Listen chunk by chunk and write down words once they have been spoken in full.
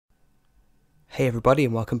Hey everybody,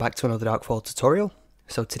 and welcome back to another Darkfall tutorial.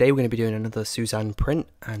 So today we're going to be doing another Suzanne Print,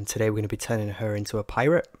 and today we're going to be turning her into a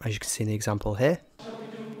pirate, as you can see in the example here.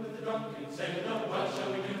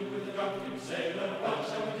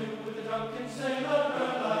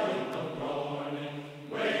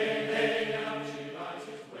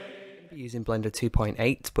 Using Blender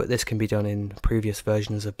 2.8, but this can be done in previous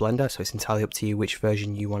versions of Blender, so it's entirely up to you which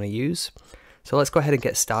version you want to use. So let's go ahead and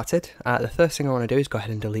get started. The first thing I want to do is go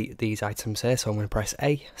ahead and delete these items here. So I'm going to press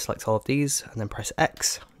A, select all of these, and then press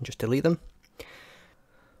X, and just delete them.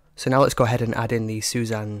 So now let's go ahead and add in the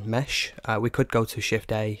Suzanne mesh. We could go to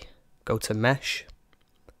Shift A, go to Mesh,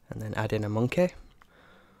 and then add in a monkey.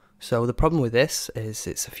 So the problem with this is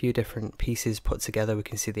it's a few different pieces put together. We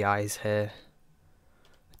can see the eyes here,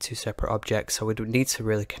 two separate objects, so we would need to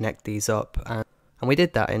really connect these up. And we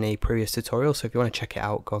did that in a previous tutorial, so if you want to check it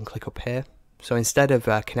out, go and click up here. So instead of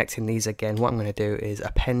connecting these again, what I'm going to do is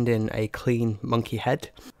append in a clean monkey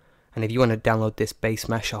head. And if you want to download this base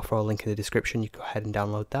mesh, I'll throw a link in the description, you go ahead and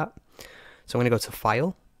download that. So I'm going to go to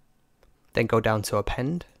File, then go down to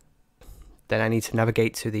Append. Then I need to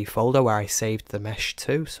navigate to the folder where I saved the mesh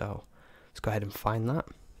to, so let's go ahead and find that.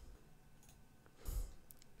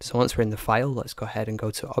 So once we're in the file, let's go ahead and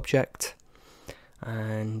go to Object,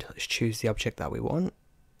 and let's choose the object that we want.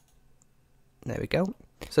 There we go.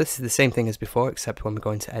 So this is the same thing as before, except when we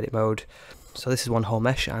go into edit mode. So this is one whole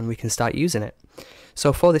mesh and we can start using it.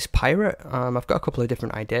 So for this pirate, I've got a couple of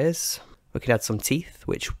different ideas. We could add some teeth,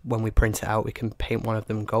 which when we print it out, we can paint one of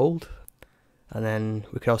them gold. And then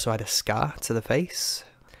we could also add a scar to the face.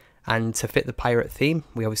 And to fit the pirate theme,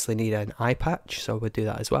 we obviously need an eye patch, so we'll do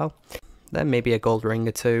that as well. Then maybe a gold ring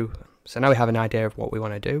or two. So now we have an idea of what we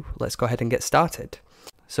want to do. Let's go ahead and get started.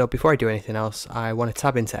 So before I do anything else, I want to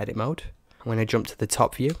tab into edit mode. I'm going to jump to the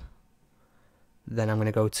top view, then I'm going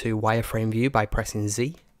to go to wireframe view by pressing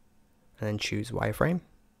Z, and then choose wireframe.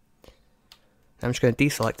 I'm just going to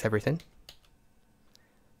deselect everything,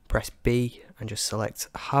 press B, and just select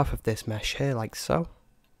half of this mesh here like so.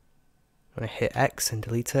 I'm going to hit X and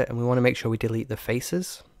delete it, and we want to make sure we delete the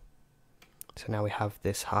faces. So now we have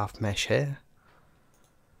this half mesh here.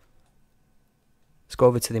 Let's go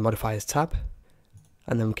over to the modifiers tab,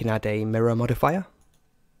 and then we can add a mirror modifier.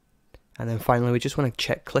 And then finally we just want to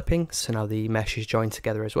check clipping, so now the mesh is joined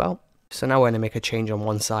together as well. So now when I make a change on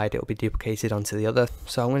one side, it will be duplicated onto the other.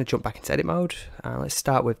 So I'm going to jump back into edit mode. Let's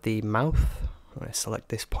start with the mouth. I'm going to select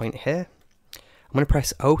this point here. I'm going to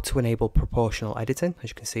press O to enable proportional editing.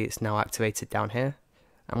 As you can see, it's now activated down here.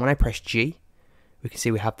 And when I press G, we can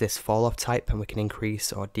see we have this fall off type, and we can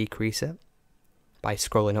increase or decrease it by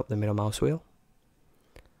scrolling up the middle mouse wheel.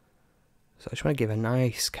 So I just want to give a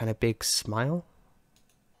nice kind of big smile.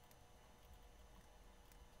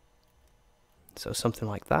 So something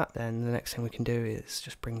like that. Then the next thing we can do is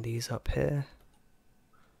just bring these up here.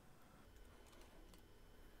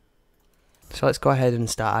 So let's go ahead and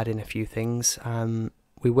start adding a few things.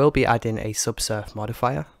 We will be adding a subsurf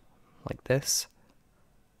modifier like this,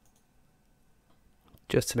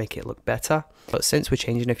 just to make it look better. But since we're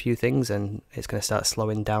changing a few things and it's going to start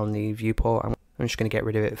slowing down the viewport, I'm just going to get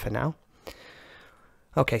rid of it for now.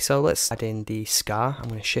 Okay, so let's add in the scar. I'm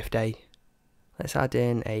going to Shift A. Let's add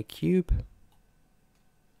in a cube.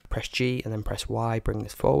 Press G and then press Y, bring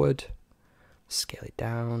this forward, scale it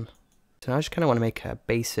down. So now I just kind of want to make a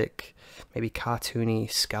basic, maybe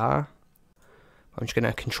cartoony scar. I'm just going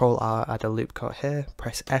to Control R, add a loop cut here,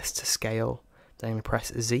 press S to scale, then I'm going to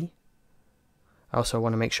press Z. I also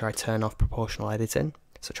want to make sure I turn off proportional editing,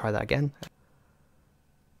 so try that again.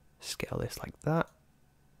 Scale this like that.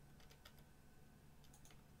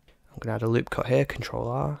 I'm going to add a loop cut here, Control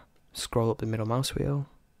R, scroll up the middle mouse wheel.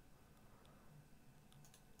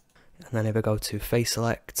 And then if I go to face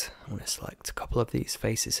select, I'm going to select a couple of these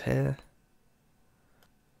faces here.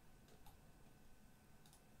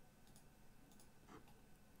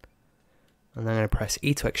 And then I'm going to press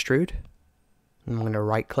E to extrude. And I'm going to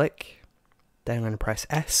right click. Then I'm going to press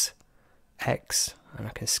S, X, and I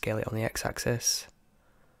can scale it on the X axis.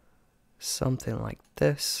 Something like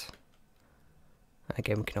this. And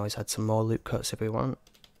again, we can always add some more loop cuts if we want.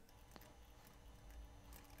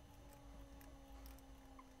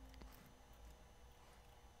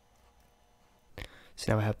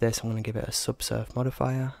 So now I have this, I'm going to give it a subsurf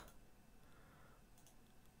modifier.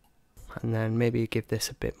 And then maybe give this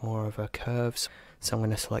a bit more of a curve. So I'm going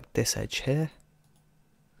to select this edge here.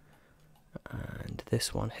 And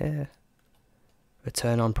this one here.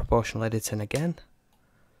 Return on proportional editing again.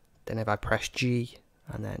 Then if I press G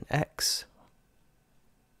and then X.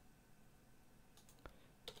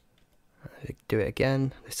 Do it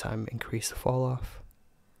again, this time increase the fall off.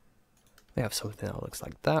 We have something that looks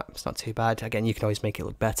like that. It's not too bad. Again, you can always make it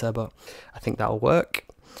look better, but I think that'll work.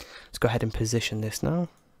 Let's go ahead and position this now.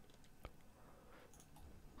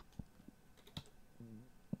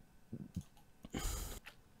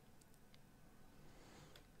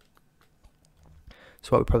 So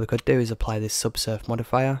what we probably could do is apply this subsurf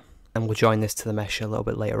modifier, and we'll join this to the mesh a little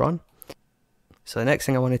bit later on. So the next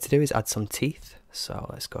thing I wanted to do is add some teeth. So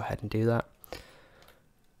let's go ahead and do that.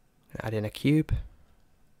 Add in a cube.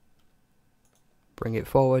 Bring it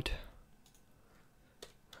forward.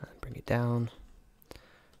 And bring it down.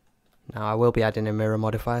 Now I will be adding a mirror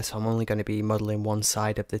modifier, so I'm only going to be modeling one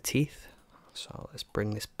side of the teeth. So let's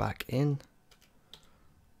bring this back in.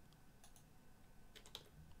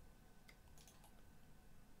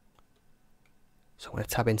 So I'm going to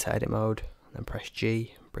tab into edit mode, and then press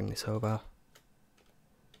G, bring this over.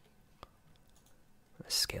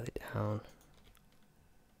 Let's scale it down.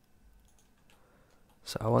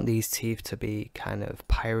 So I want these teeth to be kind of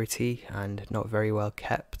piratey and not very well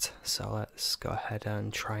kept. So let's go ahead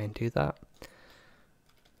and try and do that.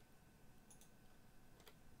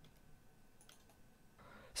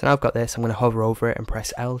 So now I've got this, I'm going to hover over it and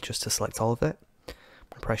press L just to select all of it. I'm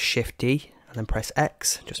going to press Shift D and then press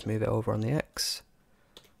X, just move it over on the X.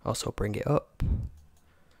 Also bring it up.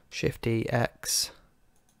 Shift D, X,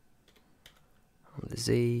 on the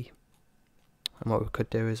Z. And what we could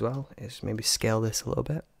do as well is maybe scale this a little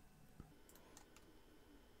bit.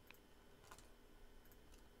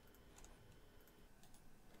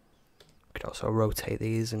 We could also rotate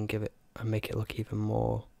these and give it and make it look even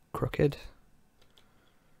more crooked.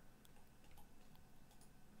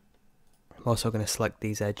 I'm also going to select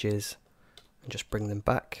these edges and just bring them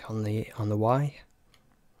back on the Y.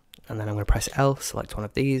 And then I'm going to press L, select one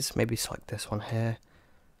of these, maybe select this one here.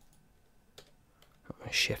 I'm going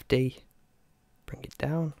to Shift D. Bring it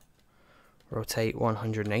down, rotate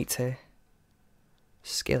 180,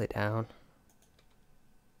 scale it down.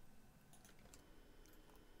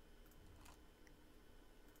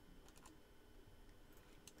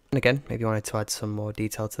 And again, maybe you wanted to add some more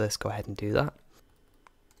detail to this, go ahead and do that.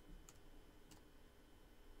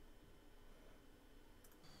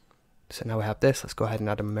 So now we have this, let's go ahead and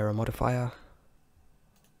add a mirror modifier.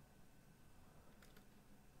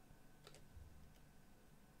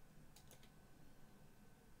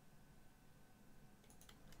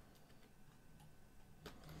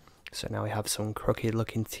 So now we have some crooked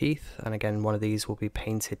looking teeth, and again one of these will be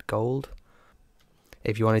painted gold.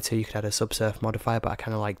 If you wanted to, you could add a subsurf modifier, but I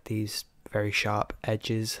kind of like these very sharp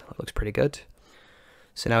edges. It looks pretty good.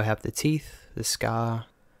 So now we have the teeth, the scar.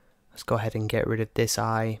 Let's go ahead and get rid of this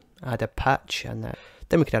eye, add a patch, and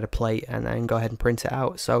then we can add a plate and then go ahead and print it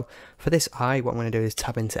out. So for this eye, what I'm going to do is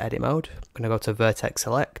tab into edit mode. I'm going to go to vertex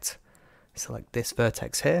select this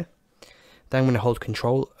vertex here. Then I'm going to hold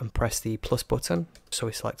Control and press the plus button. So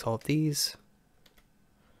we select all of these.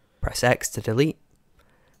 Press X to delete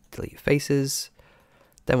faces.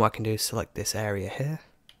 Then what I can do is select this area here.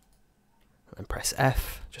 And then press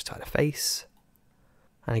F just to add a face.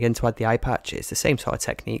 And again, to add the eye patch, it's the same sort of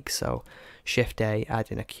technique. So Shift A,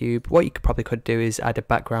 add in a cube. What you probably could do is add a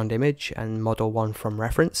background image and model one from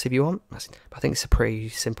reference if you want. I think it's a pretty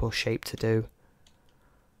simple shape to do.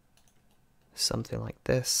 Something like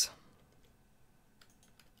this.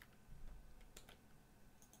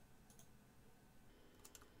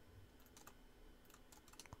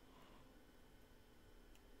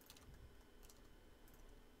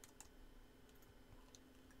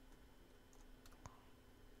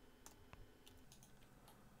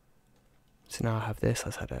 So now I have this,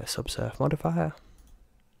 let's add a subsurf modifier.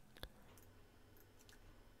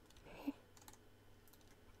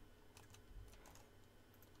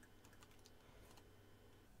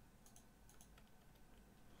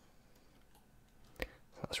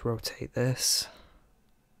 Let's rotate this.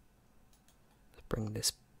 Let's bring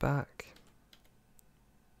this back.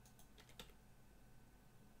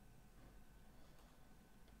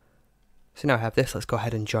 So now I have this, let's go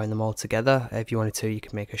ahead and join them all together. If you wanted to, you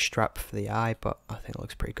can make a strap for the eye, but I think it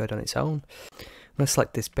looks pretty good on its own. I'm going to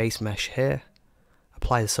select this base mesh here,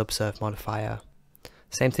 apply the subsurf modifier.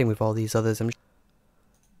 Same thing with all these others.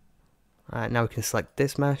 Now we can select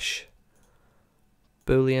this mesh,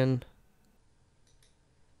 Boolean.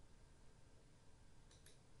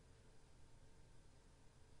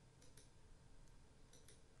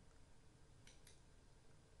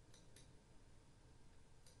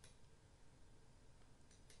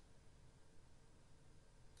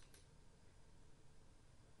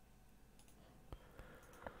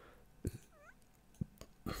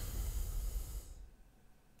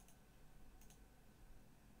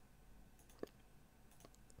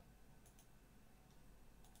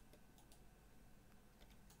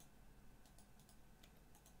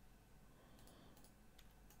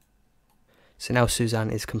 So now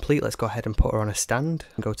Suzanne is complete. Let's go ahead and put her on a stand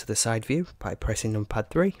and go to the side view by pressing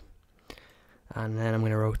numpad 3. And then I'm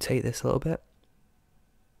going to rotate this a little bit.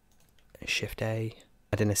 Shift A,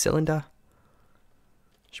 add in a cylinder.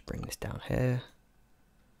 Just bring this down here.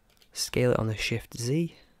 Scale it on the Shift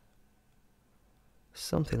Z.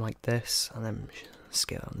 Something like this, and then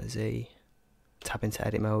scale it on the Z. Tap into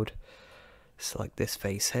edit mode. Select this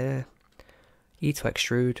face here. E to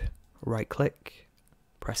extrude, right click.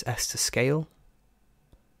 Press S to scale.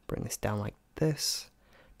 Bring this down like this.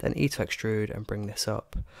 Then E to extrude and bring this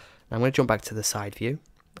up. Now I'm going to jump back to the side view.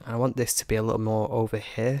 And I want this to be a little more over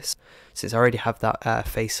here. Since I already have that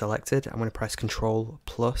face selected, I'm going to press Ctrl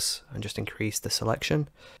plus and just increase the selection.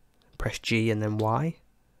 Press G and then Y.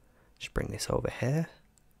 Just bring this over here.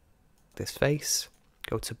 This face.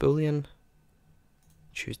 Go to Boolean.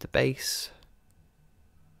 Choose the base.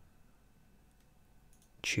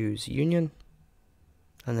 Choose Union.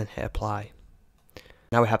 And then hit apply.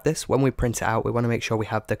 Now we have this. When we print it out, we want to make sure we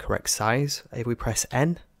have the correct size. If we press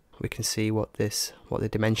N, we can see what the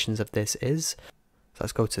dimensions of this is. So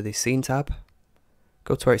let's go to the Scene tab.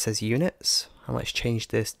 Go to where it says Units, and let's change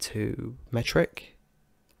this to metric.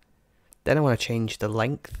 Then I want to change the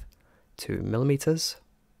length to millimeters.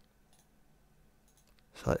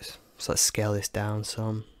 So let's scale this down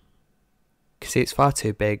some. You can see it's far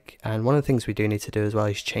too big, and one of the things we do need to do as well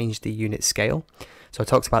is change the unit scale. So I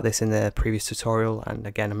talked about this in the previous tutorial, and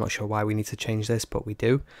again I'm not sure why we need to change this, but we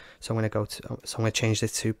do. So I'm going to change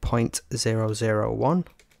this to 0.001.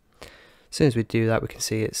 As soon as we do that, we can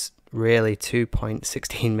see it's really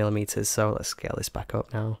 2.16 millimeters. So let's scale this back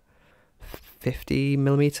up now. 50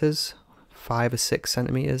 millimeters, 5 or 6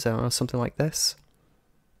 centimeters, I don't know, something like this.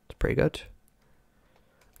 It's pretty good.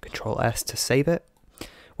 Control S to save it.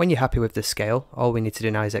 When you're happy with the scale, all we need to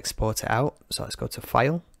do now is export it out. So let's go to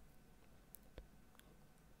File,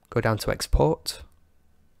 go down to Export,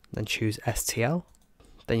 then choose STL.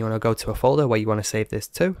 Then you want to go to a folder where you want to save this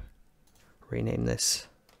to. Rename this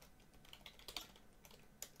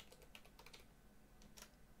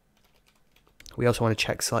We also want to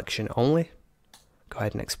check selection only. Go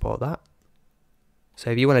ahead and export that. So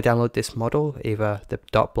if you want to download this model, either the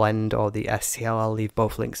 .blend or the STL, I'll leave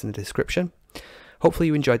both links in the description. Hopefully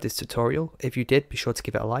you enjoyed this tutorial. If you did, be sure to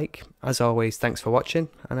give it a like. As always, thanks for watching,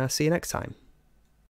 and I'll see you next time.